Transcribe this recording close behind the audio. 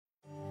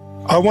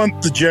I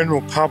want the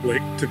general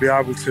public to be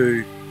able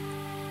to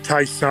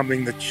taste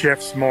something that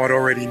chefs might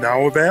already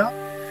know about.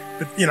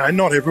 But,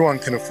 not everyone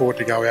can afford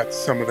to go out to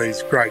some of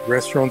these great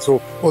restaurants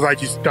or they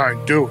just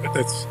don't do it.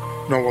 That's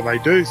not what they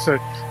do. So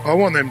I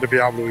want them to be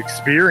able to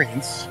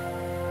experience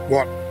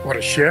what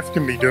a chef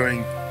can be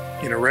doing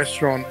in a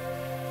restaurant.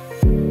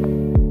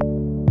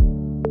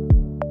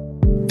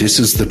 This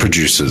is The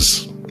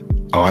Producers.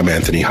 I'm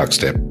Anthony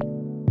Huckstep.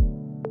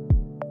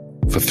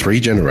 For 3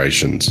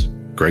 generations,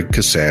 Greg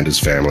Cassander's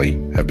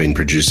family have been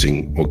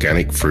producing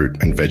organic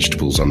fruit and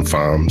vegetables on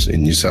farms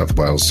in New South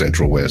Wales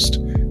Central West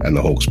and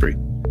the Hawkesbury.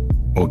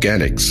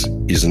 Organics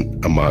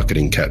isn't a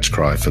marketing catch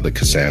cry for the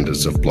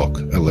Cassanders of Block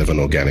 11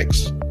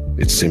 Organics.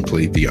 It's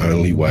simply the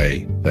only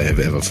way they have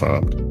ever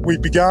farmed. We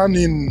began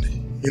in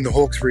the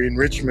Hawkesbury in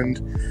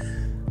Richmond.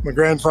 My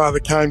grandfather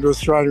came to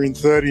Australia in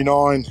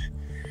 1939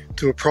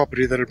 to a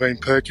property that had been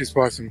purchased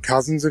by some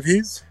cousins of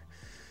his.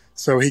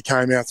 So he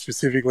came out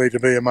specifically to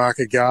be a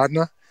market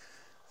gardener.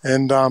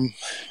 And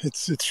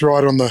it's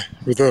right on the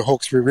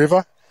Hawkesbury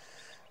River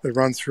that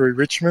runs through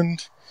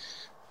Richmond.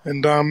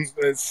 And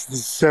there's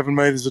 7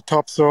 metres of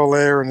topsoil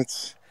there, and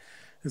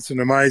it's an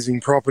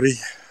amazing property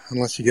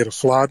unless you get a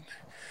flood,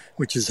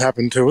 which has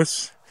happened to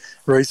us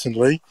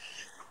recently.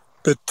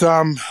 But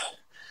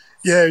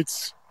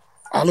it's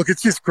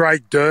just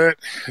great dirt.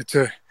 It's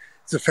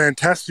a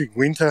fantastic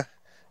winter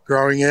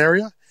growing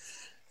area.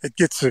 It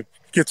gets a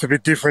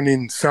bit different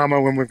in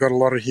summer when we've got a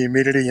lot of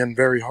humidity and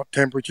very hot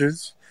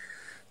temperatures.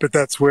 But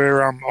that's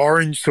where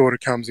Orange sort of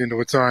comes into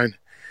its own.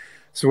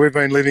 So we've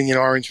been living in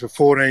Orange for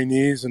 14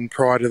 years, and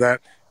prior to that,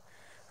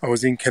 I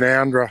was in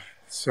Canowindra.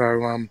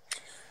 So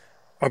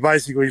I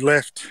basically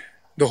left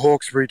the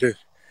Hawkesbury to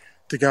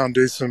go and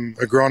do some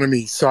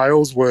agronomy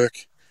sales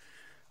work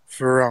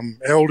for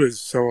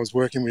Elders. So I was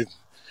working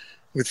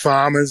with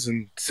farmers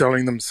and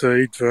selling them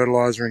seed,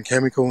 fertiliser and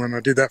chemical, and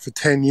I did that for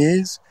 10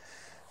 years.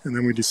 And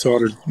then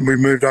we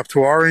moved up to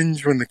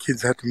Orange when the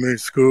kids had to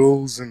move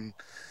schools and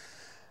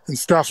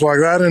stuff like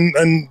that. And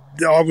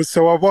I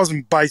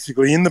wasn't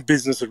basically in the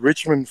business at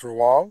Richmond for a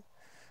while.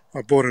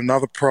 I bought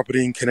another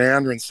property in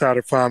Canowindra and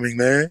started farming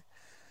there.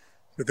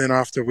 But then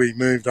after we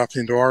moved up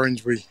into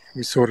Orange, we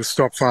sort of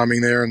stopped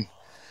farming there and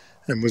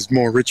was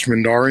more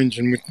Richmond Orange,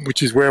 and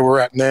which is where we're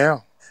at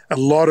now. A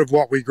lot of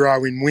what we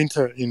grow in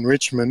winter in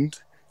Richmond,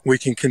 we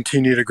can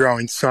continue to grow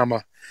in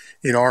summer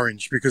in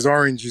Orange, because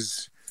Orange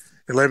is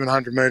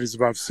 1,100 metres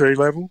above sea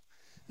level.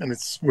 And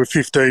we're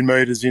 15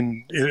 metres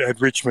at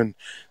Richmond.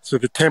 So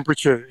the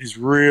temperature is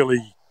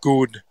really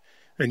good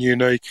and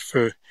unique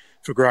for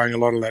growing a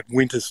lot of that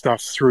winter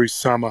stuff through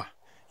summer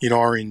in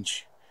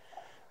Orange.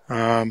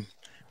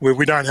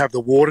 We don't have the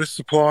water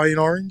supply in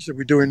Orange that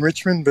we do in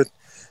Richmond, but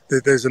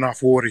there's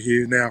enough water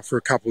here now for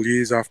a couple of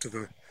years after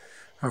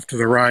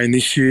the rain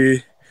this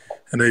year.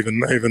 And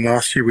even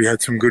last year we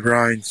had some good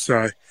rain.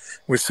 So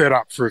we're set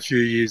up for a few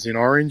years in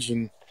Orange.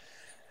 And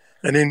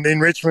in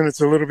Richmond, it's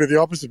a little bit the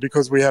opposite,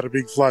 because we had a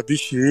big flood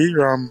this year.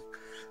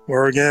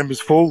 Warragamba's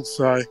full,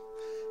 so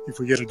if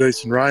we get a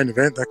decent rain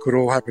event, that could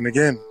all happen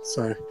again.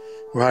 So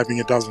we're hoping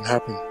it doesn't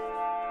happen.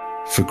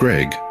 For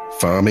Greg,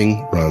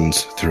 farming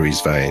runs through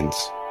his veins.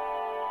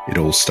 It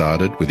all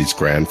started with his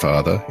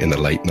grandfather in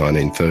the late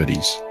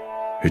 1930s,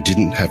 who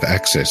didn't have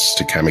access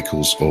to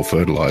chemicals or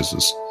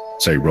fertilisers,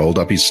 so he rolled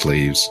up his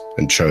sleeves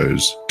and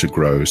chose to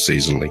grow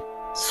seasonally.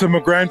 So my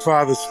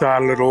grandfather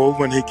started it all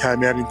when he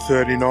came out in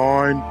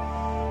 1939.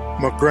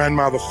 My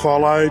grandmother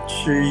followed.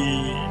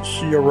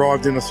 She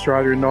arrived in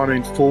Australia in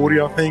 1940,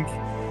 I think,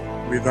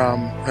 with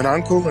an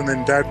uncle, and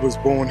then Dad was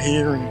born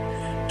here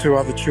and 2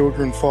 other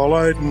children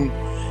followed, and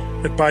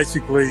it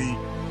basically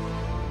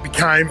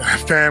became a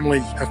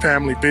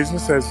family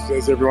business.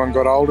 As everyone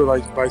got older, they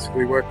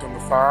basically worked on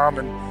the farm,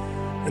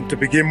 and to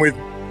begin with,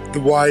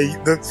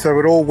 so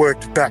it all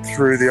worked back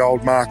through the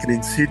old market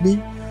in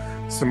Sydney.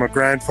 So my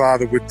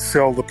grandfather would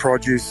sell the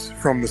produce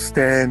from the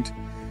stand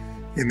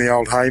in the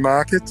old hay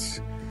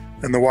markets.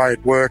 And the way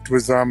it worked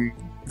was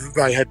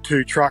they had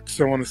 2 trucks.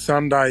 So on a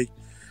Sunday,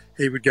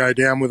 he would go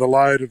down with a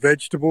load of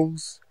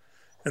vegetables,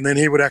 and then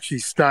he would actually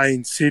stay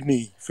in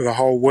Sydney for the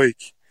whole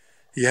week.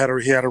 He had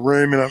a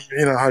room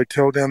in a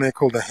hotel down there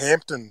called the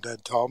Hampton,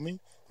 Dad told me,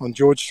 on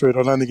George Street.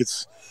 I don't think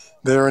it's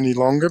there any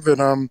longer. But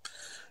and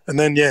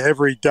then,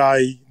 every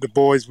day the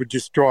boys would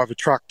just drive a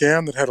truck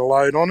down that had a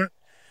load on it,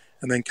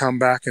 and then come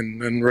back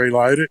and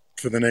reload it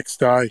for the next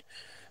day.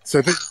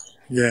 So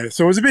it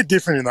was a bit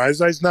different in those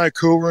days. No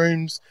cool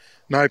rooms,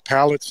 no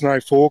pallets, no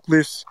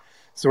forklifts.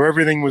 So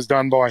everything was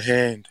done by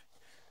hand.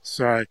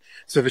 So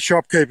the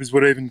shopkeepers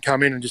would even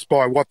come in and just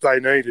buy what they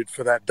needed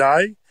for that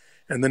day,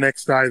 and the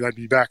next day they'd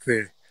be back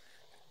there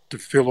to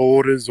fill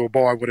orders or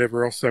buy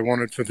whatever else they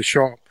wanted for the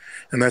shop.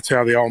 And that's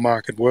how the old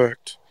market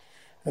worked.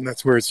 And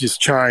that's where it's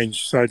just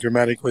changed so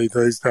dramatically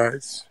these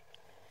days.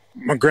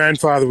 My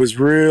grandfather was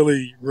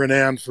really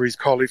renowned for his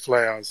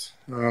cauliflowers.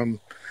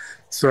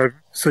 So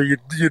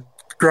you'd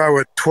grow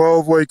a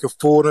 12-week, a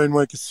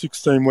 14-week, a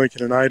 16-week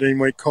and an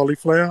 18-week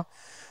cauliflower.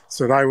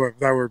 So they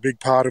were a big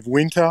part of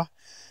winter,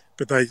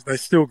 but they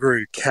still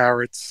grew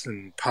carrots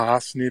and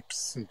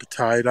parsnips and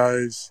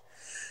potatoes.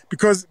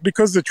 because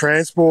the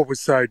transport was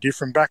so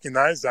different back in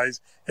those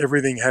days,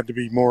 everything had to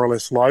be more or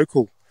less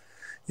local.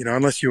 You know,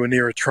 unless you were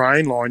near a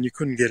train line, you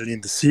couldn't get it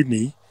into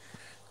Sydney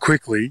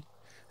quickly,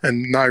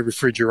 and no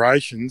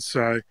refrigeration.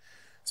 So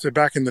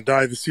back in the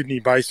day, the Sydney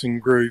Basin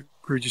grew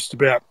just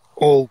about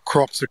all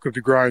crops that could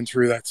be grown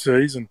through that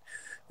season,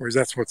 whereas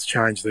that's what's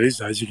changed these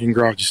days. You can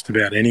grow it just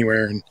about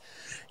anywhere, and,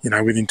 you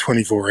know, within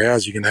 24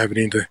 hours you can have it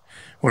into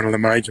one of the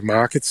major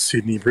markets,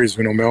 Sydney,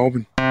 Brisbane or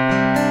Melbourne.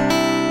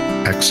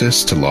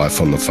 Access to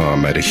life on the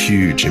farm made a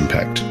huge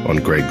impact on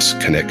Greg's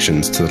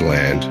connections to the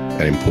land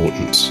and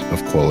importance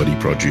of quality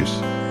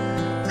produce.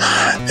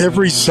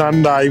 Every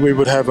Sunday we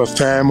would have a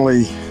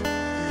family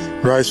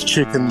roast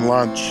chicken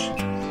lunch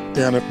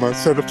down at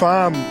the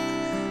farm.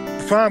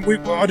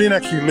 I didn't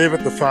actually live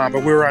at the farm,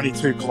 but we were only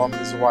 2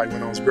 kilometres away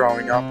when I was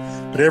growing up.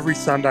 But every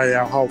Sunday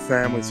our whole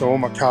family, so all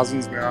my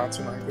cousins, my aunts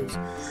and uncles,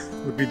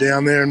 would be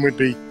down there, and it'd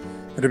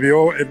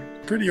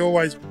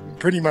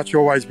pretty much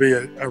always be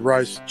a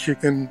roast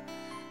chicken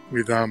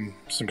with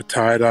some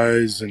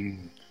potatoes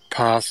and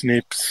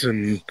parsnips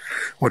and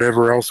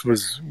whatever else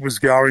was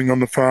going on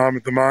the farm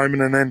at the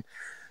moment. And then,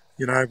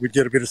 you know, we'd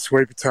get a bit of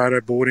sweet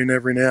potato brought in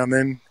every now and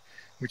then,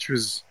 which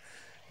was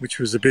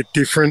a bit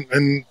different.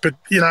 But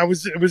you know,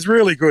 it was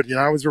really good. You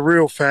know, it was a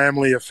real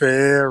family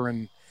affair,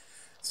 and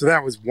so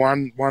that was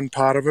one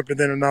part of it. But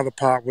then another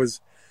part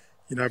was,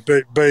 you know,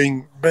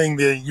 being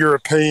the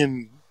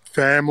European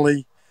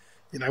family.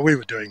 You know, we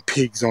were doing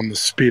pigs on the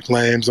spit,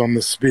 lambs on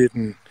the spit,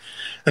 and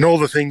all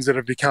the things that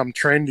have become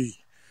trendy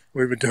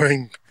we were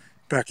doing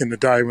back in the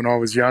day when I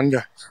was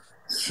younger.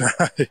 So,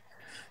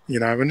 you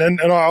know,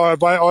 and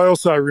I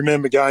also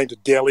remember going to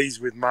delis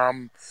with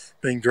Mum,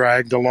 being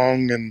dragged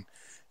along, and,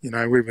 you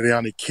know, we were the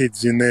only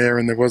kids in there,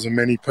 and there wasn't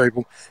many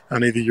people.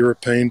 Only the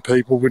European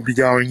people would be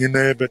going in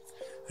there. But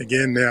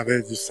again, now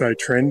they're just so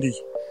trendy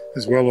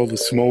as well, all the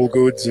small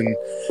goods and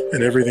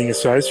everything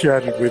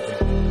associated with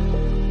them.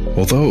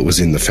 Although it was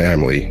in the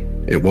family,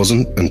 it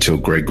wasn't until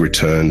Greg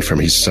returned from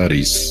his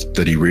studies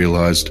that he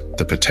realised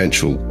the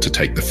potential to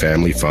take the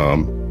family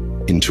farm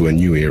into a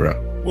new era.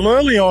 Well,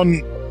 early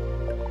on,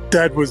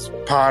 Dad was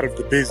part of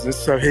the business,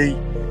 so he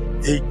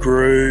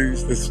grew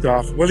the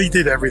stuff. Well, he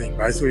did everything,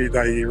 basically.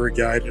 They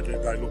irrigated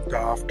it, they looked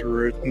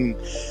after it.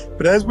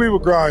 But as we were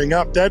growing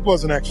up, Dad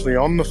wasn't actually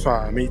on the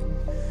farm.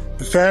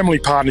 The family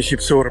partnership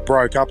sort of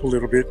broke up a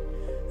little bit,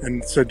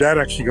 and so Dad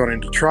actually got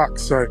into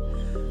trucks. So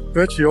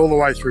virtually all the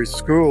way through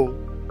school,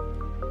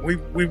 we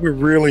were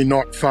really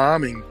not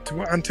farming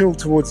until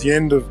towards the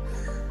end of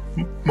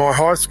my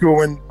high school,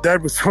 when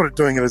Dad was sort of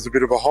doing it as a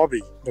bit of a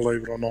hobby,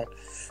 believe it or not,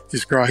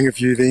 just growing a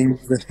few things.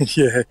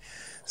 Yeah.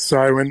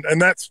 So,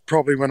 and that's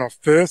probably when I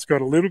first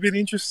got a little bit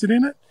interested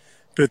in it.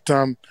 But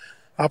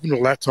up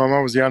until that time,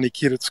 I was the only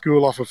kid at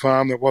school off a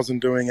farm that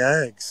wasn't doing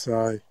ag.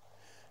 So,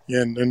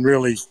 yeah, and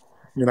really,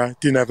 you know,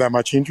 didn't have that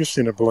much interest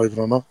in it, believe it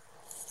or not.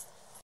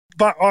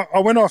 But I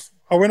went off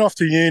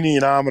to uni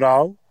in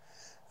Armidale,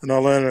 and I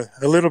learned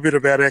a little bit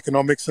about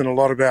economics and a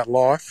lot about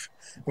life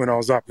when I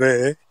was up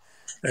there.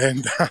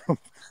 And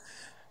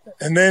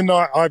then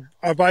I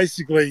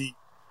basically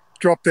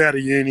dropped out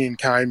of uni and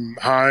came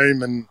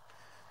home, and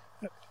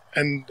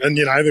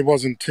you know, there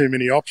wasn't too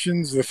many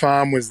options. The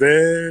farm was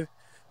there.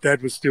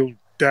 Dad was still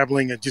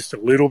dabbling just a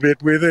little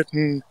bit with it,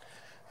 and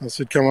I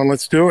said, come on,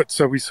 let's do it.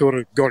 So we sort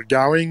of got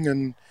going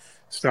and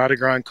started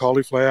growing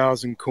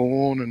cauliflowers and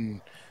corn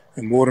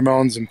and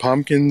watermelons and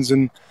pumpkins,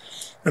 and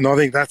I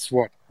think that's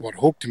what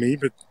hooked me.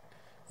 But,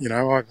 you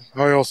know,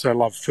 I also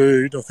love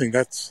food. I think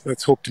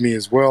that's hooked me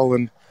as well,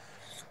 and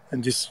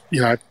just,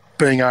 you know,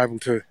 being able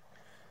to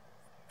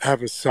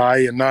have a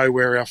say and know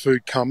where our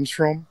food comes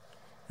from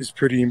is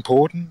pretty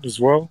important as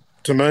well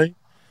to me.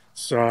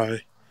 So,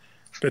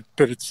 but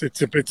it's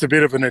a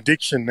bit of an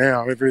addiction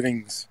now.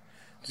 Everything's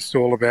just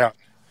all about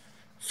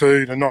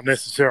food, and not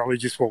necessarily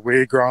just what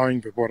we're growing,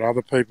 but what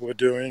other people are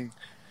doing.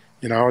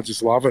 You know, I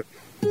just love it.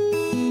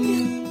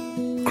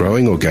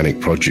 Growing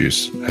organic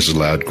produce has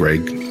allowed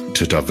Greg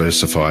to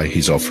diversify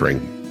his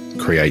offering,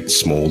 create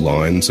small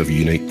lines of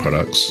unique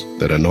products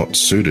that are not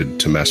suited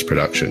to mass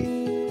production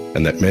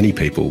and that many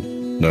people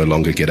no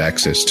longer get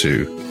access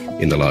to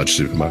in the large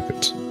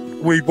supermarkets.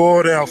 We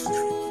bought our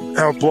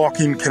block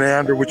in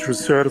Canowindra, which was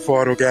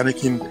certified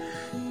organic in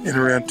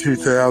around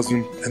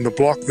 2000, and the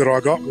block that I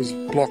got was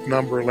block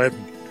number 11.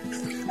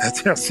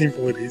 That's how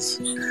simple it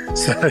is.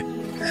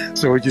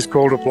 So we just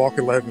called it block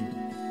 11.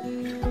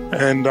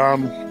 And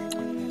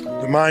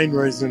the main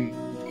reason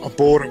I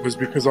bought it was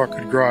because I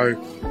could grow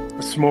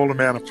a small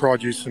amount of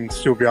produce and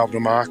still be able to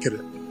market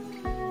it,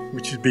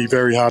 which would be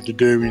very hard to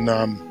do in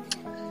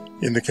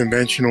the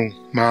conventional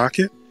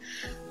market.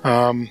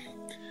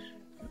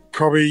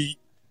 Probably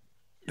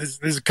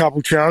there's a couple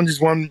of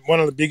challenges. One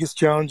of the biggest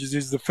challenges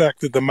is the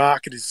fact that the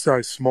market is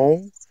so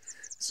small.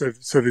 So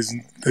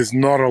there's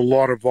not a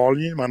lot of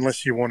volume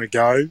unless you want to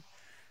go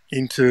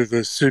into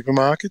the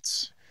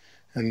supermarkets,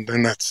 and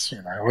that's,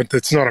 you know,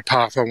 that's not a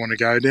path I want to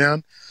go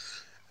down.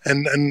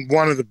 And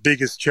one of the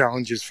biggest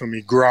challenges for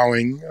me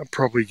growing are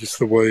probably just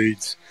the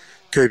weeds.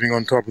 Keeping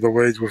on top of the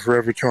weeds, we're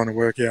forever trying to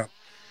work out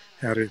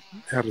how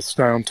to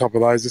stay on top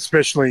of those,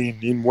 especially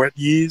in wet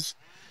years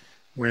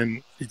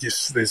when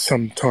there's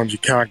sometimes you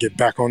can't get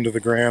back onto the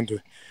ground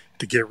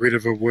to get rid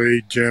of a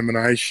weed,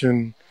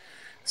 germination.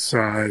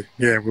 So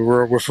yeah,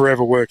 we're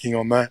forever working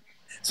on that.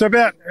 So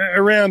about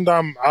around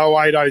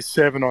 08,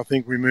 07, I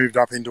think we moved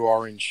up into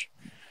Orange.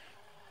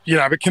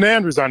 But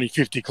Canowindra is only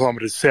 50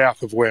 kilometres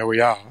south of where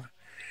we are.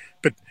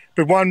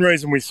 But one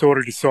reason we sort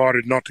of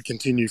decided not to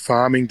continue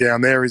farming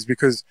down there is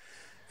because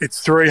it's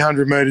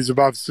 300 metres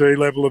above sea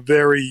level, a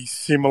very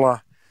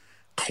similar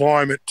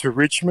climate to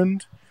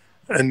Richmond,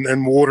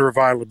 and water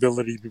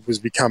availability was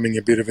becoming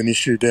a bit of an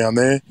issue down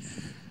there.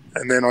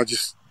 And then I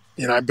just,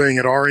 being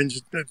at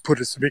Orange, it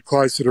put us a bit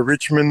closer to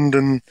Richmond,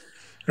 and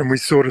we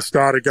sort of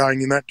started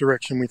going in that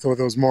direction. We thought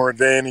there was more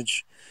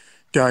advantage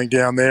going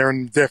down there,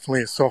 and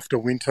definitely a softer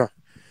winter,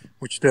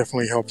 which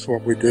definitely helps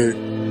what we do.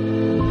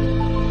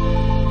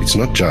 It's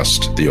not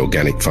just the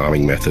organic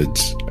farming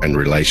methods and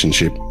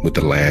relationship with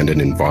the land and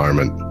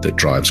environment that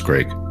drives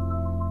Greg.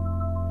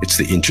 It's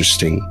the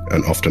interesting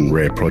and often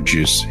rare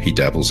produce he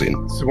dabbles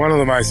in. So one of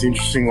the most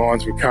interesting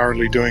lines we're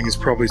currently doing is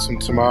probably some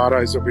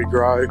tomatoes that we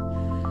grow,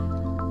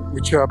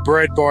 which are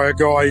bred by a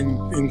guy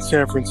in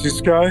San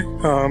Francisco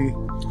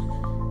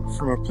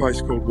from a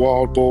place called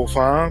Wild Ball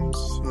Farms.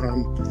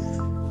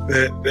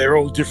 They're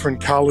all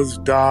different colours,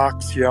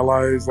 darks,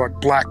 yellows, like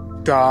black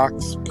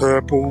darks,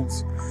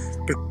 purples.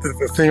 But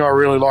the thing I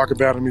really like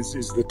about them is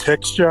the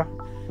texture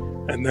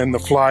and then the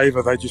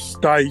flavour. They just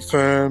stay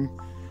firm.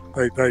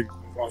 I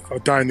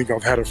don't think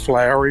I've had a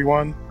flowery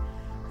one.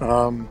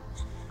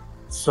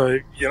 So,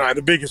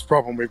 the biggest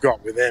problem we've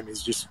got with them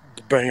is just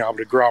being able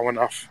to grow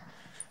enough.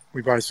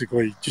 We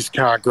basically just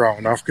can't grow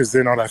enough because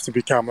then I'd have to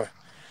become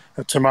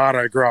a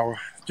tomato grower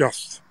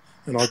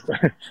and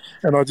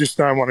I just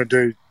don't want to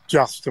do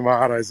just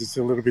tomatoes. It's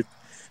a little bit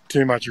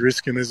too much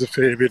risk and there's a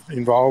fair bit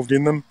involved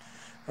in them.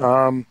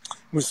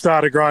 We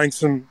started growing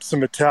some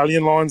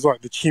Italian lines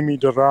like the Chimi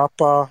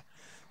d'Arapa,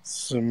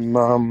 some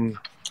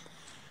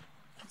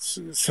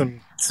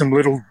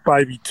little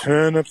baby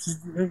turnips.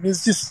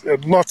 There's just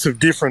lots of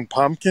different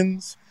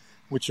pumpkins,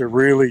 which are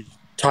really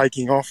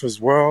taking off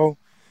as well.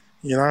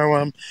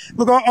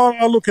 Look,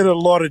 I look at a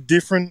lot of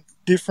different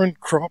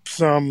crops,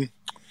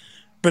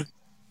 but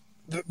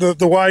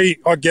the way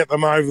I get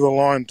them over the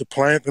line to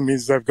plant them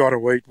is they've got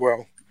to eat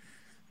well.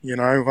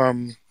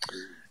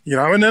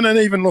 And then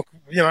even look,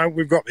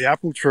 we've got the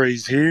apple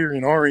trees here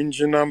in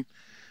Orange, and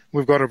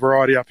we've got a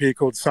variety up here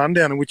called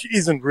Sundowner, which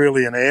isn't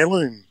really an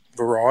heirloom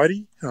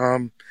variety.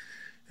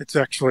 It's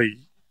actually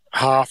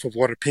half of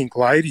what a Pink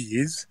Lady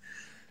is,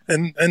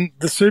 and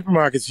the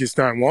supermarkets just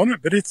don't want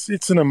it. But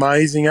it's an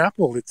amazing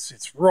apple.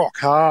 It's rock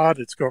hard.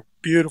 It's got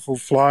beautiful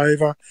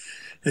flavour.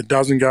 It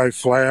doesn't go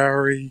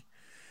flowery.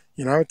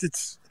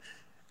 It's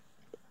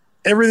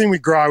everything we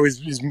grow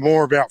is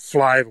more about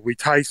flavour. We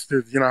taste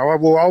it.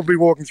 I'll be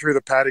walking through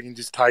the paddock and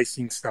just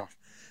tasting stuff.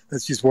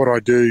 That's just what I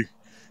do.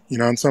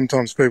 And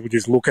sometimes people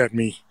just look at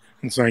me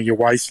and say, you're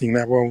wasting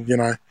that. Well,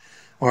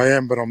 I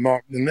am, but I'm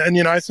not.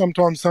 And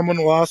sometimes someone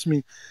will ask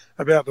me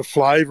about the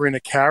flavour in a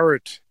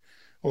carrot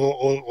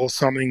or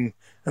something,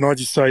 and I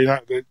just say,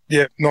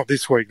 not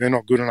this week. They're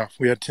not good enough.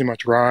 We had too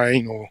much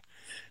rain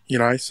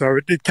so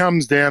it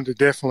comes down to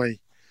definitely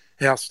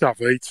how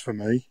stuff eats for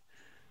me.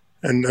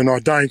 And I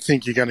don't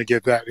think you're going to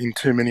get that in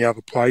too many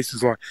other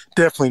places, like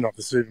definitely not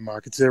the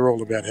supermarkets. They're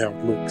all about how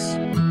it looks.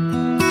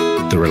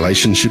 The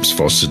relationships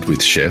fostered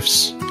with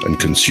chefs and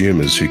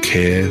consumers who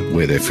care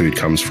where their food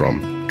comes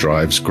from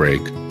drives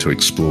Greg to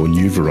explore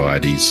new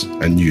varieties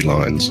and new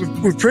lines.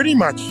 We've pretty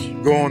much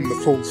gone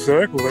the full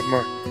circle that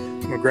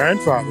my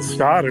grandfather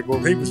started. Well,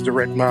 he was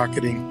direct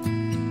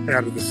marketing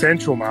out of the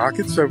central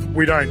market, so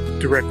we don't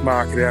direct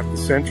market out of the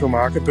central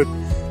market, but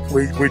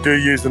we do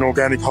use an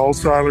organic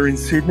wholesaler in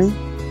Sydney.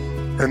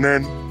 And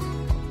then,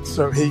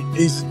 so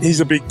he's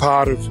a big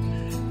part of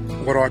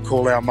what I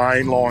call our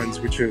main lines,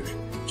 which are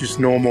just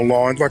normal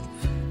lines. Like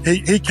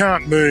he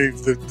can't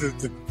move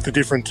the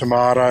different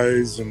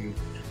tomatoes and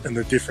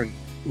the different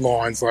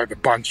lines, like the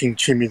bunching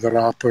Chimi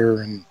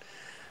d'Arapa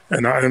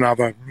and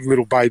other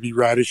little baby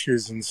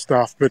radishes and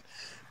stuff. But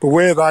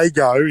where they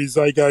go is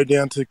they go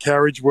down to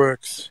Carriage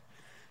Works,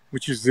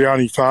 which is the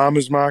only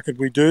farmers market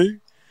we do.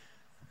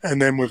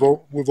 And then we've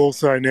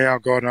also now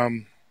got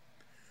an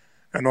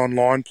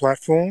online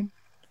platform,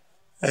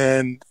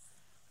 and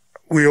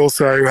we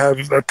also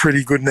have a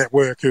pretty good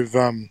network of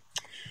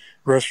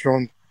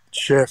restaurant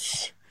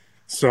chefs.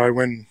 So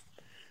when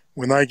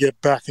they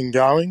get back and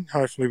going,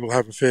 hopefully we'll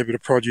have a fair bit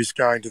of produce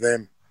going to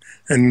them.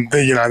 And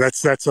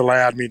that's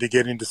allowed me to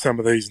get into some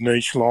of these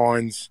niche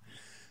lines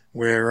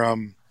where I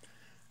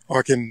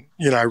can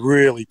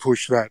really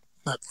push that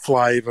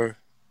flavour,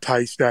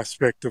 taste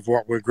aspect of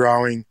what we're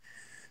growing.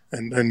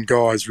 And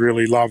guys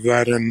really love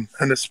that, and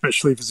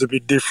especially if it's a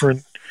bit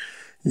different,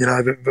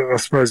 I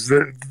suppose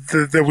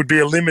there would be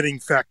a limiting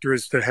factor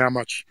as to how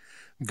much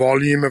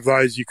volume of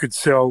those you could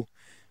sell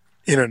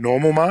in a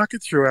normal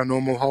market through our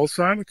normal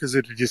wholesaler, because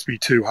it would just be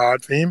too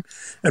hard for him.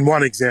 And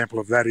one example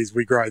of that is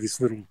we grow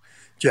this little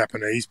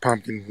Japanese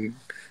pumpkin,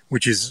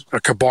 which is a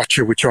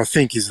kabocha, which I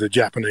think is the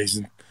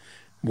Japanese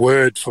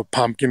word for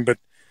pumpkin, but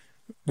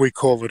we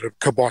call it a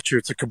kabocha.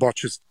 It's a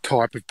kabocha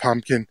type of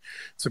pumpkin.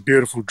 It's a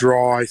beautiful,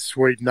 dry,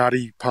 sweet,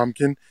 nutty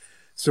pumpkin.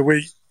 So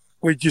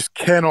we just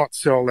cannot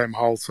sell them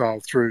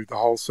wholesale through the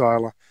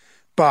wholesaler,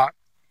 but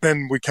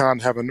then we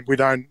don't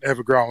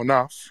ever grow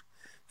enough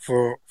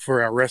for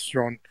our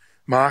restaurant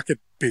market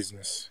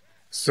business.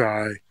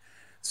 So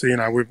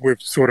we're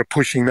sort of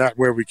pushing that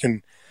where we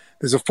can.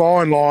 There's a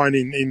fine line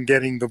in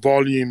getting the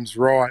volumes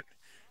right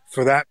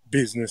for that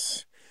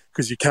business,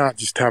 because you can't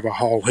just have a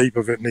whole heap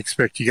of it and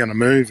expect you're going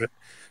to move it.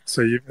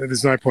 So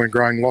there's no point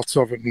growing lots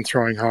of it and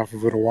throwing half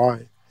of it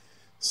away.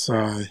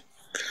 So,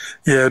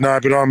 yeah, no,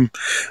 but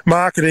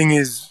marketing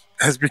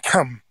has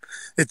become,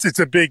 it's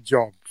a big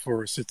job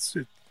for us. It's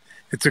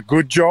a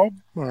good job,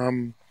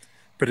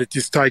 but it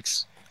just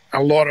takes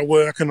a lot of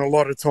work and a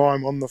lot of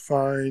time on the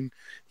phone,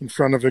 in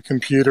front of a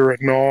computer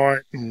at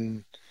night.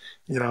 And,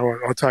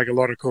 I take a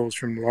lot of calls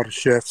from a lot of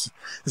chefs,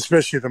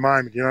 especially at the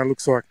moment. It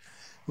looks like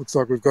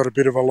we've got a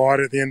bit of a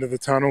light at the end of the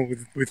tunnel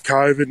with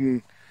COVID,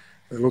 and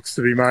there looks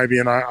to be maybe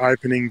an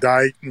opening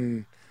date.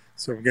 And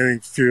so we're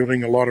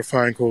fielding a lot of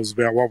phone calls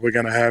about what we're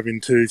going to have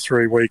in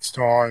 2-3 weeks'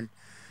 time,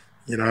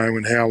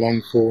 and how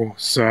long for.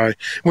 So,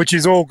 which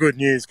is all good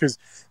news, because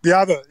the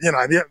other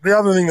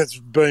thing that's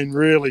been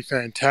really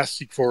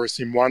fantastic for us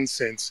in one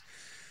sense,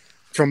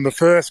 from the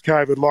first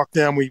COVID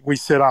lockdown, we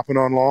set up an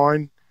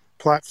online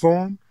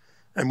platform,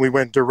 and we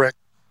went direct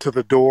to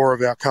the door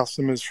of our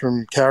customers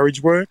from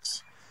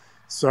Carriageworks.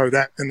 So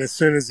and as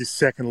soon as this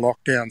second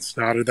lockdown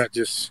started, that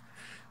just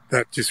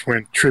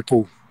went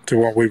triple to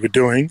what we were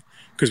doing,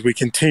 because we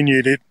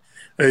continued it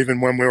even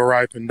when we were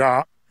opened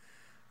up,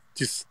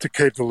 just to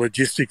keep the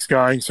logistics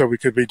going so we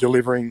could be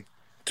delivering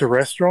to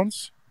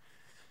restaurants.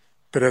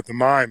 But at the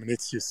moment,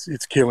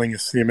 it's killing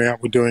us, the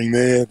amount we're doing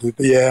there,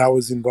 the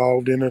hours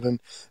involved in it, and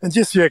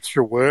just the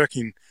extra work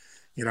in,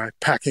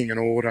 packing an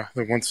order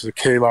that wants a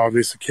kilo of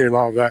this, a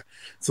kilo of that.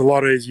 It's a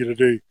lot easier to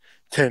do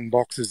 10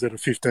 boxes that are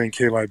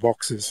 15-kilo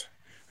boxes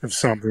of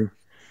something,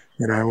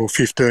 or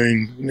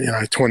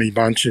 15, 20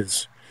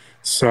 bunches.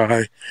 So,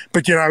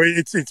 but,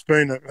 it's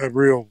been a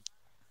real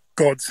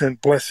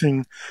God-sent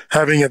blessing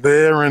having it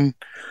there, and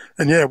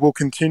yeah, we'll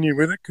continue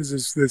with it,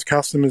 because there's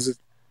customers that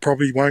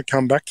probably won't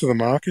come back to the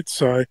market.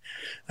 So,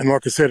 and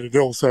like I said, it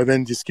also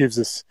then just gives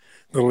us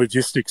the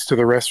logistics to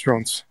the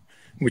restaurants,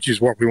 which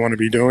is what we want to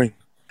be doing.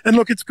 And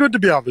look, it's good to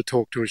be able to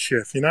talk to a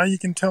chef. You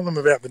can tell them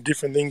about the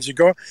different things you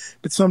got,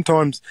 but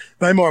sometimes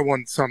they might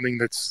want something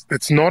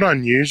that's not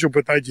unusual,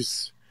 but they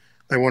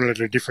want it at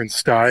a different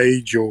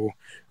stage, or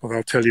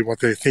they'll tell you what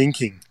they're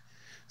thinking.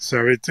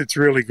 So it's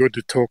really good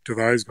to talk to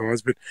those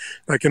guys, but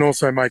they can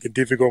also make it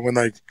difficult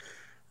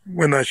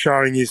when they're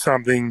showing you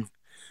something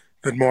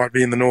that might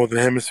be in the Northern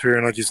Hemisphere,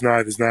 and I just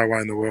know there's no way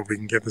in the world we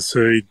can get the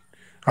seed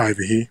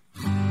over here.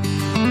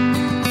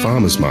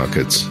 Farmers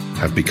markets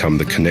have become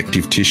the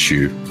connective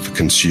tissue for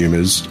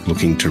consumers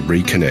looking to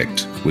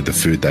reconnect with the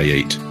food they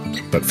eat.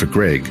 But for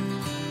Greg,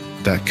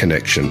 that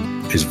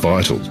connection is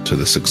vital to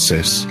the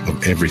success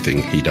of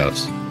everything he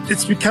does.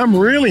 It's become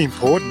really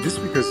important just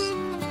because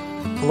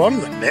a lot of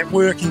the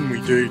networking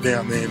we do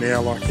down there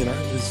now,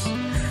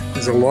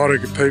 there's a lot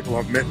of people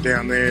I've met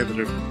down there that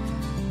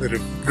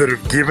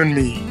have given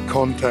me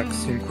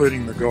contacts,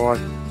 including the guy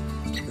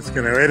that's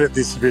going to edit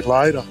this a bit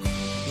later.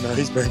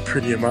 He's been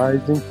pretty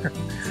amazing.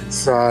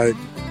 So,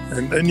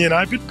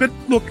 but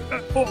look,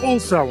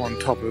 also on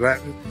top of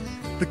that,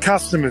 the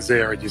customers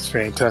there are just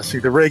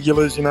fantastic. The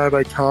regulars,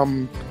 they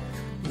come,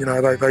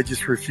 they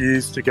just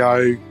refuse to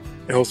go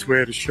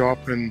elsewhere to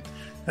shop, and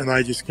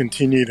they just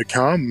continue to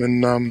come.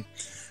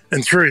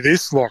 And through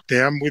this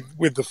lockdown,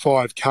 with the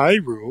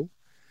 5K rule,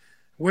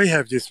 we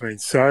have just been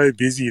so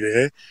busy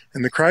there.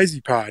 And the crazy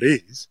part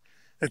is,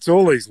 it's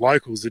all these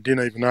locals that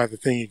didn't even know the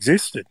thing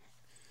existed.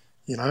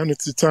 And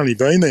it's only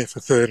been there for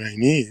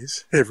 13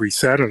 years, every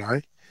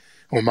Saturday,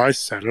 or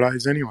most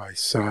Saturdays anyway.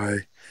 So,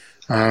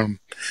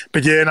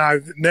 but yeah,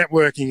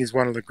 networking is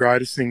one of the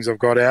greatest things I've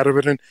got out of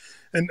it.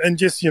 And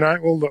just,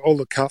 all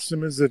the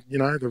customers that,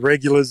 the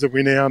regulars that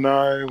we now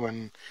know.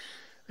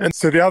 And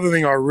so the other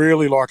thing I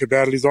really like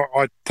about it is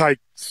I take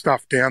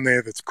stuff down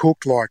there that's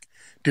cooked, like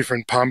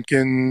different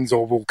pumpkins,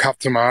 or we'll cut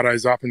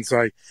tomatoes up and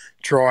say,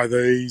 try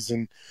these.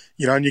 And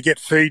you get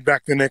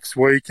feedback the next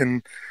week,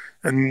 and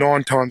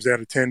 9 times out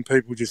of 10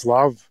 people just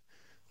love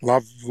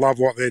what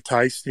they're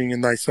tasting,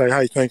 and they say,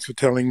 hey, thanks for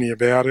telling me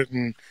about it.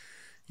 And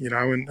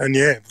and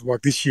yeah,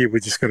 like this year we're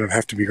just going to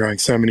have to be growing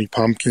so many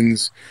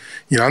pumpkins,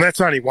 and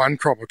that's only one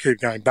crop I keep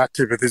going back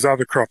to, but there's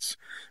other crops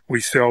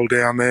we sell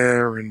down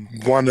there.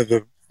 And one of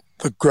the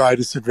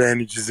greatest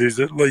advantages is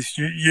at least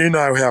you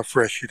know how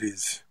fresh it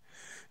is.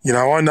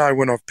 I know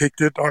when I've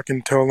picked it, I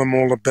can tell them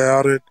all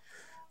about it.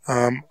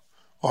 I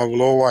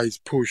will always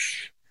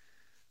push.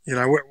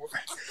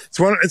 It's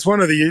one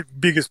of the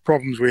biggest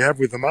problems we have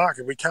with the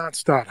market. We can't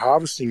start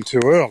harvesting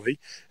too early,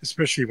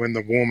 especially when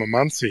the warmer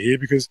months are here,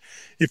 because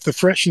if the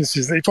freshness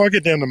if I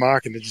get down the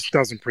market and it just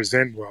doesn't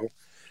present well,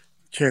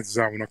 chances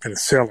are we're not going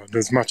to sell it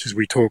as much as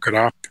we talk it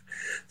up.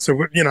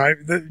 So,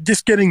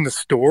 just getting the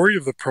story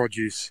of the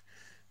produce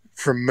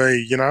from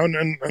me, and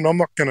I'm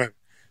not going to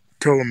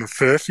tell them a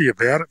furphy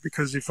about it,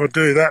 because if I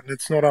do that and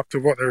it's not up to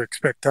what their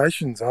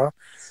expectations are,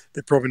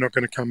 they're probably not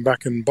going to come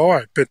back and buy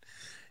it. But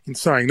in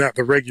saying that,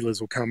 the regulars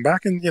will come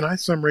back, and,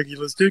 some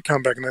regulars do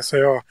come back and they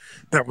say, oh,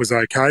 that was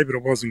okay, but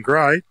it wasn't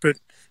great. But,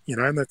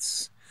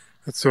 that's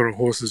sort of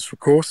horses for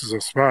courses, I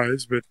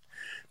suppose. But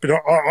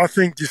I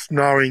think just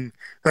knowing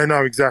they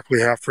know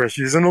exactly how fresh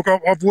it is. And look,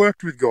 I've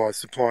worked with guys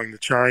supplying the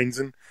chains,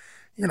 and,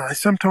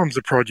 sometimes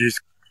the produce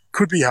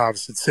could be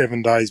harvested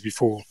 7 days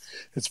before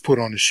it's put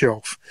on a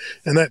shelf.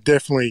 And that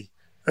definitely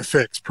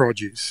affects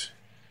produce.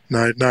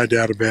 No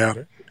doubt about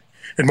it.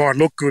 It might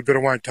look good, but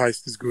it won't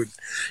taste as good.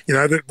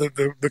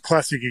 The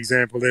classic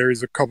example there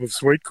is a cob of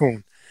sweet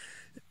corn.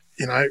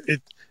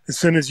 As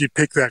soon as you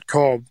pick that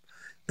cob,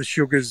 the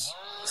sugars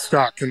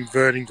start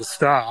converting to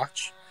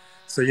starch,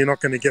 so you're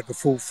not going to get the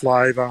full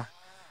flavour,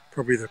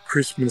 probably the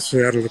crispness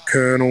out of the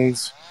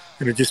kernels,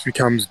 and it just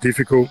becomes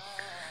difficult.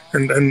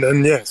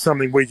 And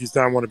something we just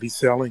don't want to be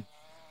selling.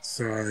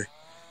 So,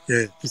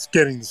 just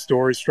getting the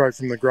story straight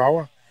from the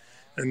grower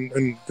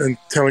and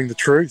telling the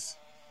truth.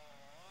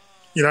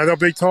 There'll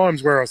be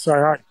times where I say,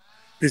 hey,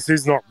 this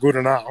is not good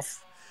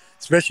enough,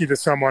 especially to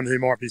someone who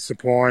might be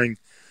supplying,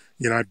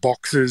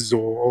 boxes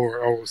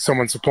or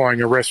someone supplying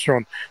a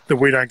restaurant that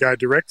we don't go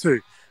direct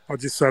to. I'll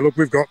just say, look,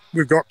 we've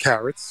got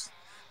carrots,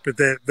 but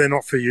they're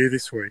not for you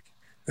this week.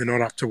 They're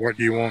not up to what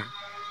you want.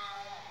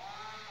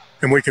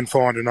 And we can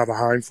find another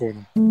home for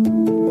them.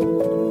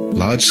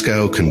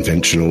 Large-scale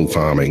conventional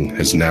farming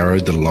has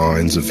narrowed the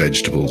lines of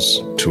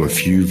vegetables to a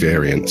few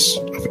variants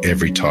of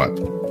every type,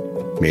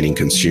 meaning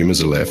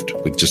consumers are left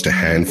with just a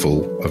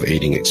handful of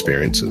eating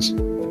experiences.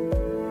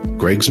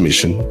 Greg's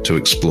mission to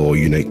explore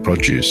unique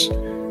produce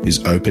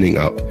is opening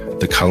up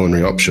the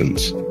culinary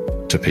options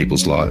to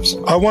people's lives.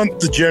 I want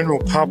the general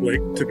public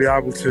to be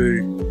able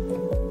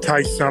to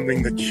taste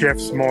something that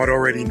chefs might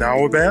already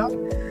know about.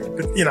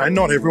 But,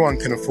 not everyone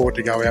can afford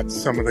to go out to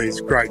some of these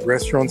great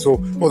restaurants, or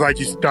they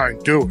just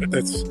don't do it.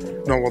 That's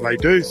not what they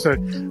do. So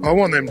I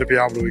want them to be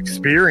able to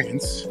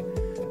experience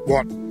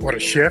what a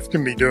chef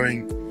can be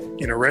doing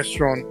in a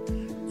restaurant,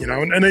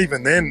 and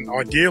even then,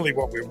 ideally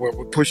what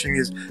we're pushing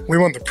is we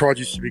want the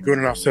produce to be good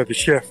enough so the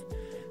chef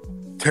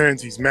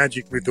turns his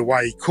magic with the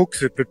way he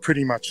cooks it, but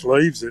pretty much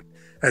leaves it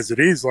as it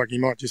is. Like, he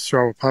might just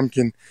throw a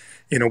pumpkin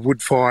in a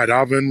wood-fired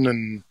oven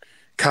and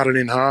cut it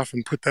in half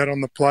and put that on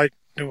the plate,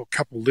 do a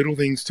couple of little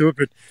things to it,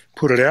 but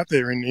put it out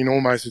there in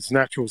almost its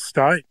natural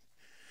state.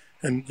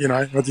 And,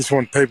 I just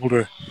want people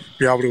to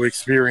be able to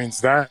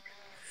experience that.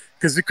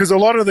 Because a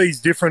lot of these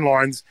different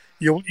lines,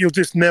 you'll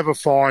just never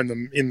find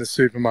them in the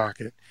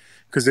supermarket,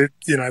 because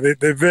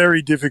they're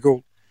very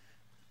difficult,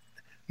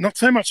 not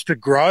so much to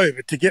grow,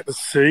 but to get the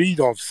seed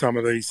of some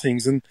of these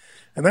things. And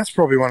that's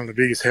probably one of the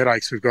biggest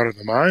headaches we've got at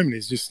the moment,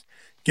 is just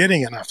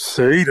getting enough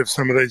seed of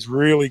some of these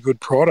really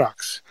good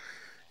products.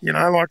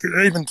 Like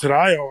even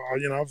today,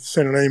 I've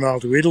sent an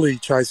email to Italy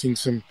chasing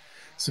some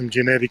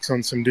genetics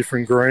on some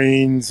different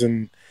greens,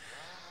 and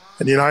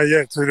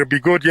so it'll be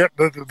good. Yep,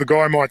 the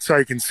guy might say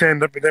he can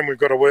send it, but then we've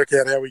got to work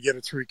out how we get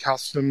it through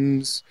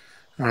customs.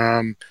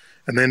 And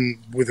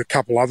then with a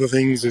couple other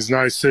things, there's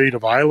no seed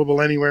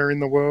available anywhere in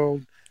the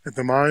world at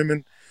the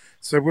moment.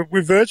 So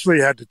we've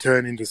virtually had to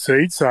turn into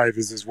seed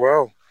savers as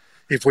well,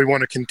 if we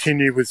want to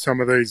continue with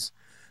some of these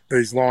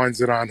lines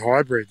that aren't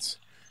hybrids,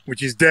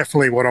 which is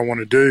definitely what I want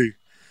to do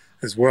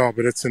as well,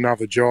 but it's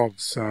another job.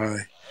 So,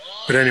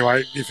 but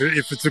anyway,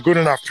 if it's a good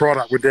enough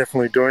product, we're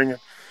definitely doing it.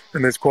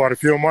 And there's quite a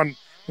few. And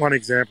one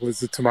example is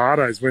the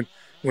tomatoes. We're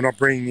not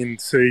bringing in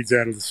seeds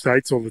out of the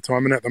States all the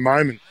time. And at the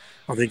moment,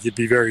 I think you'd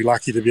be very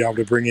lucky to be able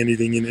to bring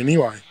anything in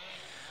anyway,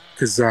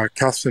 because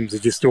customs are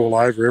just all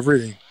over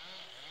everything.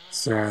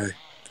 So,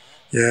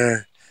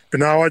 yeah.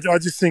 But no, I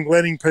just think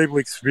letting people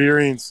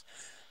experience,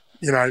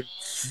 veg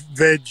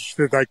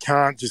that they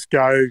can't just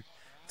go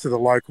to the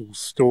local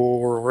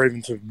store or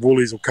even to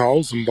Woolies or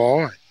Coles and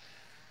buy.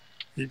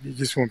 You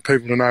just want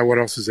people to know what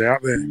else is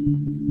out there.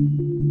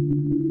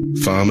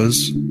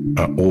 Farmers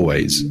are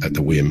always at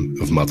the whim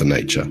of Mother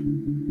Nature,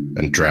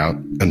 and drought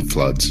and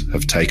floods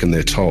have taken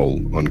their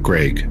toll on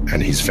Greg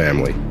and his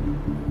family.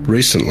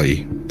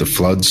 Recently, the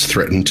floods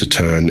threatened to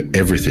turn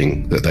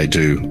everything that they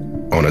do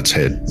on its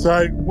head.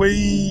 So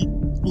we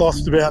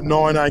lost about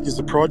 9 acres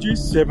of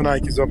produce. 7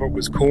 acres of it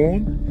was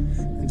corn,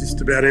 and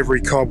just about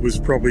every cob was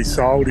probably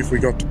sold if we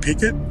got to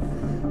pick it.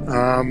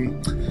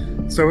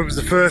 So it was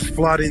the first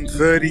flood in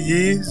 30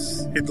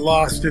 years. It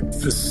lasted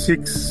for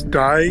 6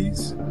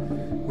 days,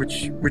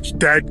 which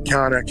Dad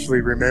can't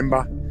actually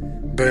remember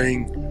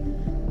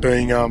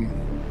being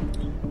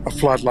a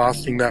flood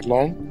lasting that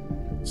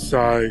long.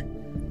 So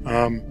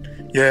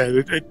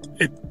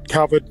it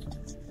covered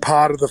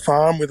part of the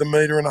farm with 1.5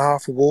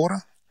 meters of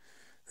water,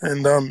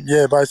 and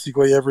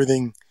basically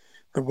everything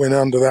that went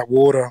under that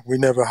water we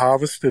never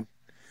harvested.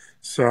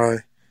 So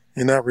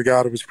in that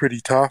regard, it was pretty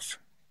tough.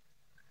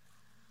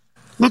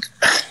 Look,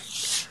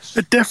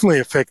 it definitely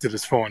affected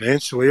us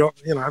financially. I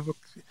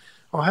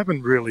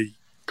haven't really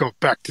got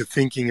back to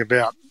thinking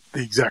about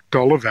the exact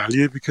dollar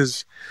value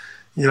because,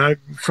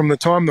 from the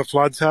time the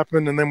floods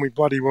happened and then we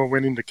bloody well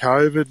went into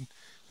COVID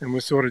and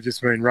we've sort of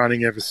just been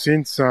running ever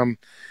since.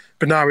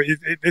 But no,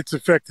 it's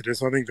affected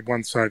us. I think the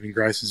one saving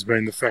grace has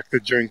been the fact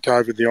that during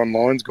COVID the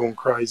online's gone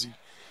crazy.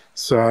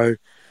 So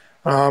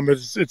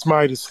it's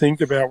made us think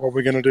about what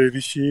we're going to do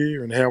this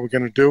year and how we're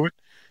going to do it.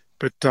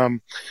 But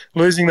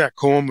losing that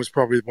corn was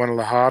probably one of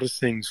the hardest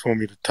things for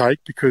me to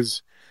take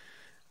because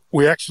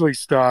we actually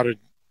started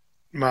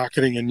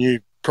marketing a new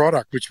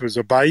product, which was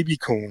a baby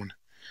corn.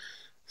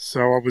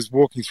 So I was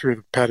walking through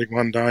the paddock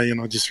one day and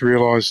I just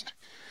realised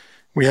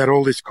we had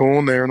all this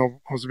corn there and I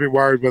was a bit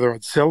worried whether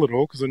I'd sell it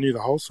all because I knew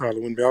the wholesaler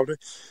wouldn't be able to.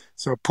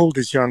 So I pulled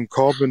this young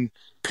cob and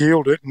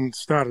peeled it and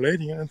started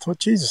eating it and thought,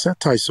 Jesus,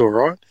 that tastes all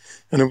right.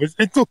 And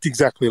it looked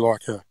exactly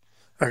like a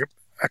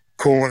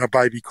corn, a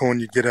baby corn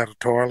you'd get out of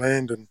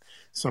Thailand and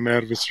some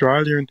out of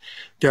Australia, and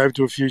gave it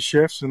to a few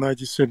chefs and they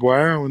just said,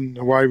 wow, and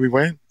away we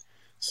went.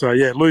 So,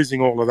 yeah,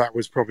 losing all of that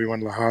was probably one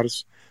of the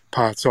hardest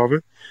parts of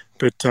it.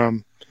 But,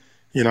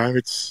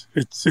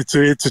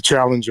 it's a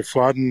challenge of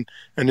flood and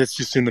it's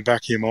just in the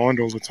back of your mind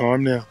all the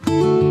time now.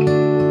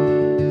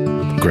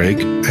 Greg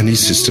and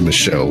his sister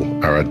Michelle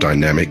are a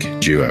dynamic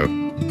duo,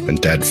 and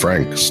Dad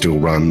Frank still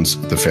runs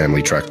the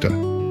family tractor.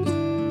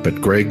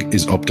 But Greg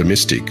is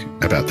optimistic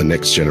about the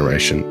next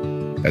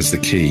generation as the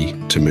key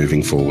to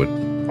moving forward.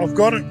 I've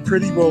got it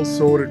pretty well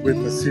sorted with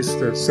my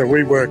sister, so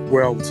we work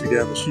well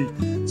together. She,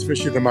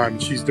 especially at the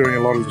moment, she's doing a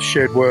lot of the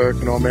shed work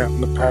and I'm out in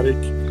the paddock.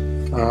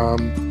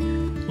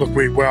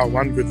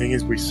 One good thing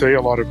is we see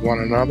a lot of one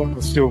another. I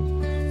still,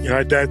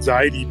 Dad's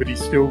 80, but he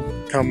still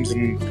comes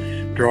and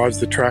drives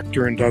the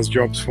tractor and does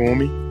jobs for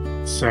me.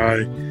 So,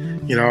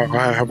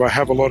 I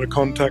have a lot of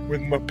contact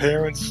with my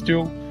parents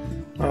still.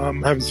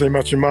 Haven't seen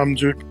much of Mum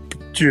due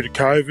to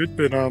COVID,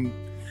 but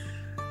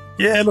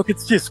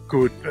it's just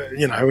good,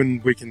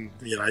 and we can,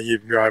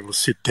 you're able to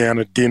sit down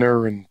at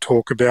dinner and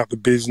talk about the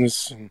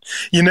business, and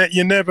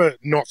you're never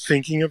not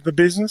thinking of the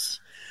business.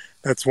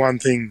 That's one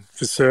thing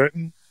for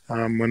certain.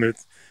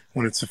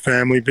 When it's a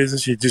family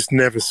business, you just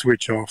never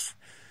switch off.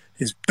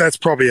 That's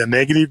probably a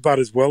negative, but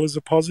as well as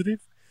a positive.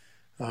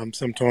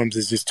 Sometimes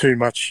there's just too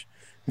much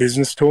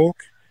business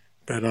talk,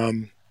 but at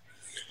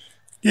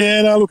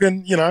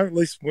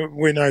least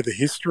we know the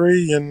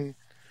history and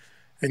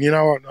I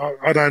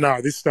don't know.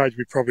 At this stage,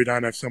 we probably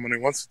don't have someone who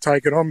wants to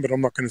take it on, but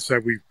I'm not going to say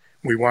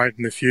we won't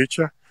in the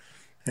future.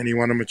 Any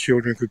one of my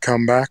children could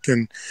come back,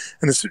 and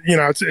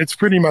it's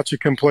pretty much a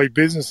complete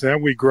business now.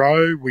 We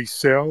grow, we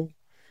sell,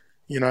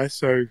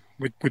 so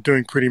we're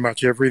doing pretty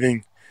much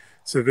everything.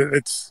 So that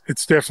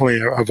it's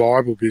definitely a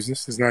viable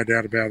business. There's no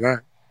doubt about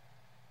that.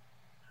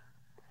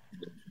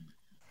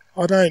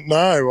 I don't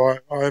know.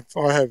 I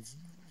have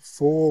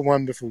 4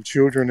 wonderful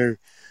children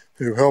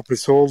who help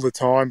us all the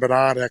time but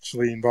aren't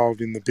actually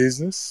involved in the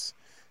business.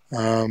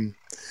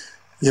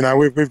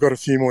 We've got a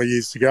few more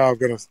years to go. I've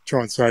got to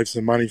try and save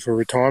some money for a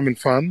retirement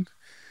fund.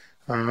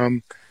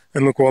 And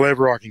look,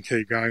 whatever I can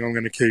keep going, I'm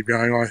going to keep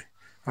going.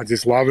 I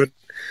just love it.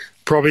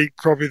 Probably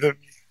the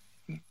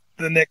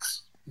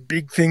next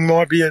big thing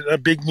might be a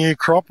big new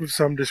crop of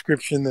some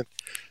description that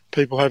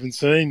people haven't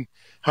seen.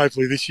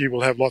 Hopefully this year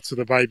we'll have lots of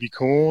the baby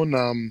corn.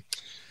 I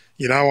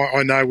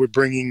know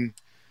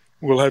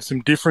we'll have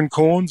some different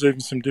corns, even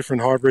some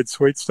different hybrid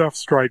sweet stuff,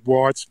 straight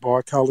whites,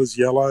 bicolours,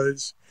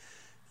 yellows.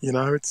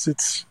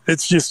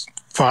 It's just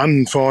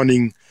fun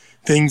finding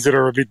things that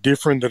are a bit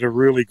different that are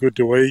really good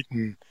to eat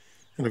and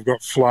have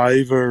got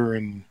flavour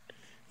and,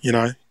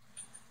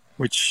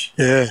 which,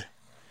 I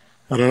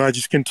don't know,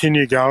 just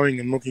continue going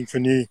and looking for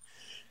new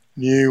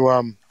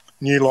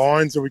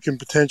lines that we can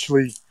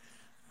potentially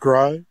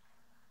grow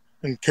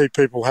and keep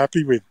people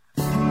happy with.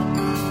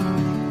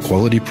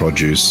 Quality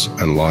produce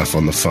and life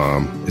on the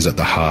farm is at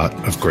the heart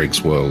of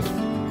Greg's world,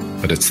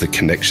 but it's the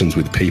connections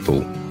with people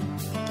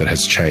that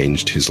has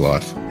changed his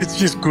life. It's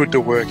just good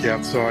to work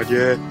outside,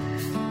 yeah.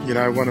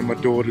 One of my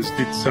daughters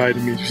did say to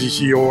me,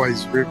 she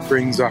always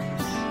brings up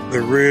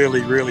the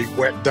really, really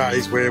wet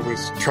days where we're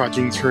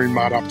trudging through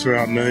mud up to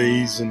our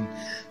knees and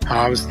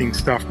harvesting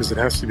stuff because it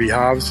has to be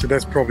harvested.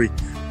 That's probably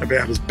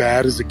about as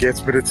bad as it gets,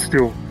 but it's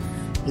still,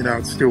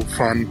 it's still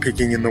fun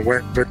picking in the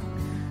wet. But,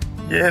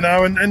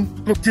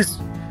 and look, just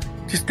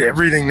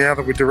everything now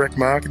that we're direct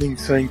marketing,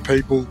 seeing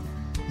people,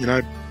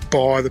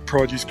 buy the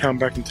produce, come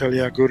back and tell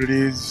you how good it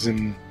is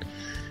and,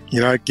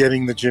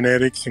 getting the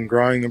genetics and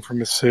growing them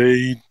from a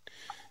seed.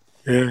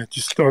 Yeah, I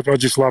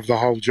just love the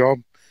whole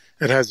job.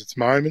 It has its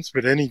moments,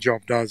 but any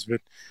job does. But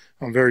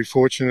I'm very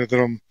fortunate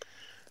that I'm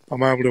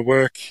able to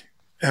work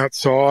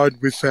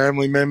outside with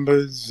family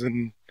members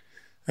and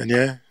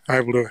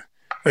able to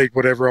eat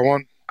whatever I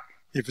want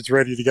if it's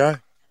ready to go.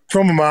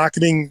 From a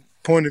marketing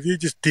point of view,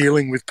 just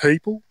dealing with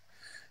people.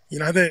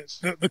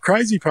 The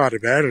crazy part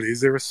about it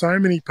is there are so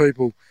many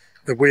people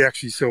that we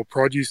actually sell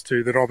produce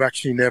to that I've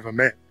actually never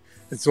met.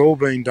 It's all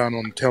been done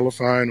on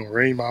telephone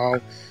or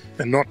email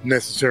and not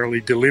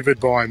necessarily delivered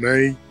by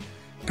me.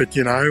 But,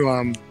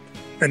 and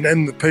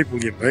then the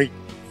people you meet,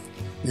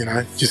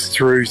 just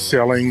through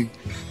selling,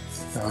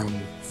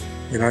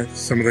 You know,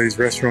 some of these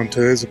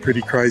restaurateurs are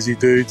pretty crazy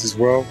dudes as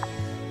well,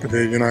 but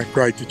they're, you know,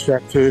 great to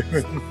chat to.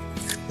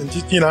 And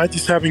just, you know,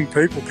 just having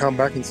people come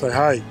back and say,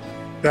 hey,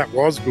 that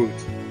was good,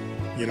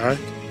 you know,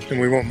 and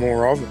we want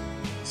more of it.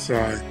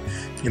 So,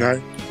 you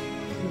know,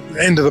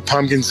 end of the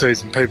pumpkin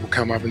season, people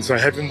come up and say,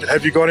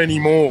 have you got any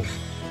more?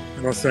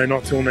 And I say,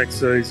 not till next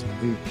season.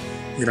 And,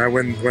 you know,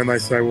 when they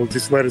say, well,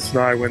 just let us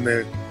know when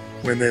they're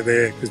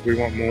there, because we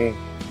want more.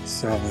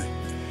 So,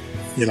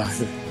 you know,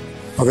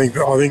 I think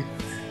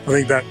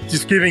that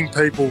just giving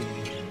people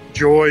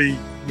joy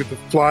with the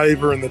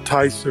flavour and the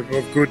taste of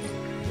good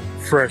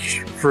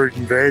fresh fruit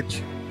and veg,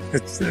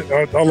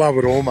 I love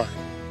it all, mate.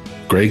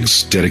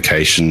 Greg's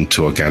dedication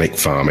to organic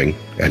farming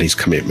and his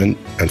commitment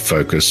and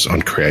focus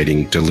on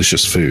creating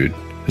delicious food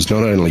has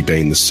not only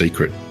been the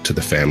secret to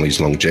the family's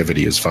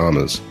longevity as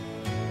farmers,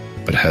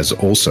 but has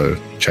also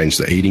changed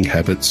the eating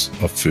habits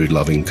of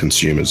food-loving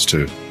consumers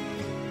too.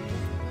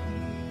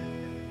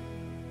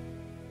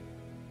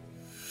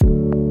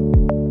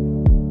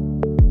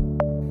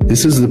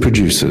 This is The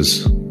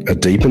Producers, a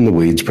Deep in the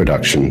Weeds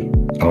production.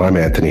 I'm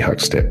Anthony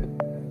Huckstep.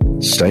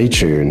 Stay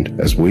tuned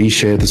as we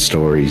share the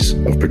stories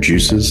of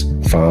producers,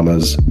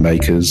 farmers,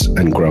 makers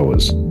and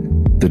growers,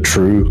 the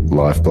true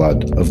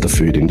lifeblood of the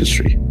food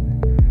industry.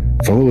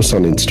 Follow us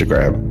on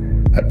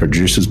Instagram at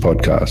Producers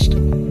Podcast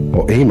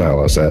or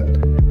email us at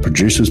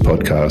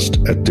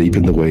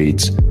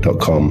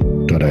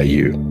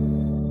producerspodcast@deepintheweeds.com.au.